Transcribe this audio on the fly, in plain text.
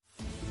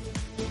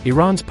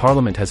Iran's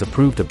parliament has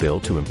approved a bill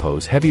to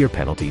impose heavier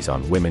penalties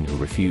on women who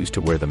refuse to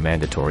wear the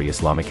mandatory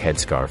Islamic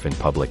headscarf in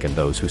public and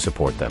those who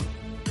support them.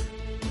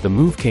 The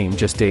move came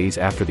just days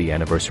after the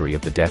anniversary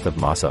of the death of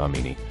Mahsa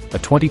Amini, a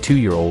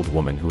 22-year-old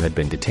woman who had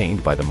been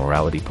detained by the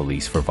morality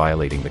police for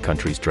violating the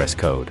country's dress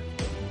code.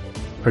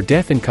 Her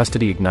death in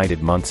custody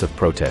ignited months of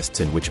protests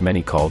in which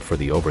many called for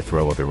the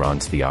overthrow of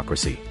Iran's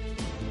theocracy.